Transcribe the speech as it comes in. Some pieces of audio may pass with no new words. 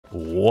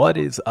What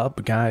is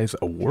up, guys?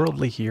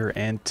 Worldly here,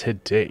 and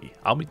today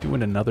I'll be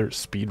doing another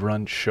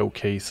speedrun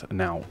showcase.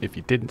 Now, if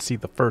you didn't see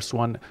the first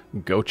one,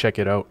 go check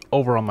it out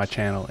over on my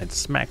channel and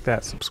smack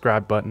that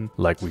subscribe button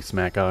like we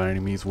smack our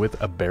enemies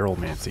with a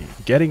barrelmancy.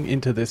 Getting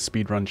into this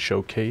speedrun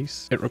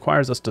showcase, it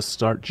requires us to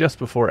start just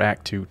before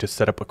Act 2 to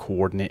set up a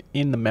coordinate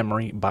in the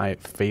memory by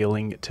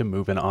failing to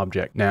move an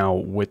object. Now,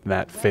 with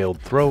that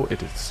failed throw,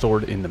 it is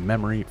stored in the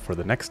memory for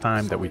the next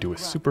time that we do a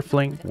super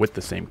fling with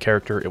the same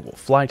character. It will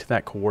fly to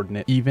that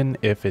coordinate even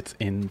if it's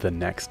in the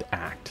next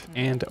act.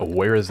 And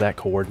where is that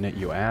coordinate,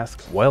 you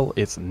ask? Well,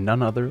 it's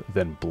none other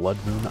than Blood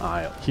Moon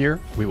Isle. Here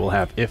we will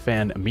have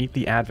Ifan meet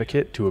the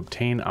advocate to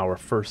obtain our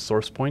first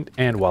source point,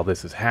 and while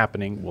this is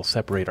happening, we'll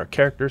separate our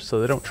characters so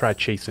they don't try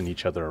chasing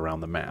each other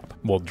around the map.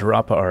 We'll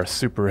drop our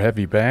super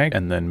heavy bag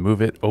and then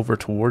move it over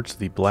towards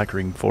the black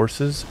ring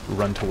forces,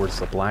 run towards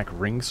the black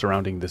ring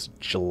surrounding this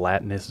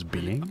gelatinous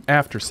being.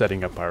 After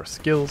setting up our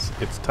skills,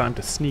 it's time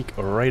to sneak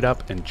right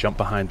up and jump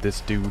behind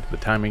this dude. The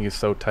timing is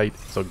so tight,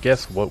 so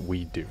guess what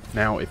we do.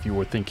 Now, if you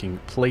were thinking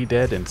play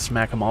dead and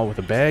smack them all with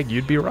a bag,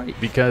 you'd be right,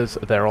 because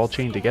they're all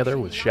chained together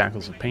with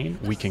shackles of pain.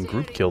 We can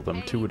group kill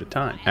them 2 at a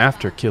time.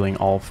 After killing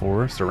all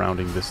 4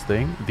 surrounding this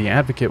thing, the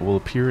advocate will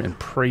appear and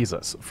praise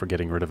us for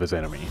getting rid of his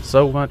enemy.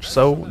 So much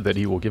so that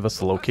he will give us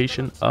the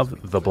location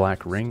of the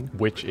black ring,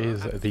 which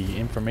is the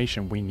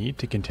information we need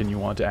to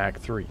continue on to Act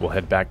 3. We'll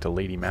head back to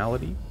Lady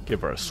Malady,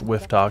 give her a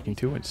swift talking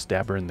to, and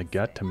stab her in the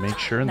gut to make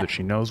sure that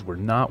she knows we're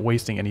not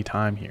wasting any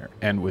time here.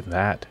 And with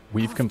that,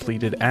 we've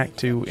completed Act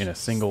 2 in a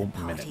single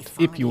minute.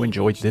 If you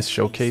enjoyed this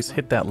showcase,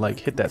 hit that like,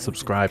 hit that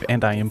subscribe,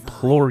 and I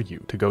implore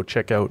you to go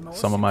check out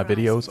some of my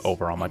videos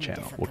over on my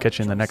channel. We'll catch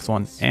you in the next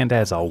one, and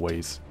as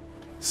always,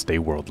 stay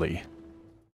worldly.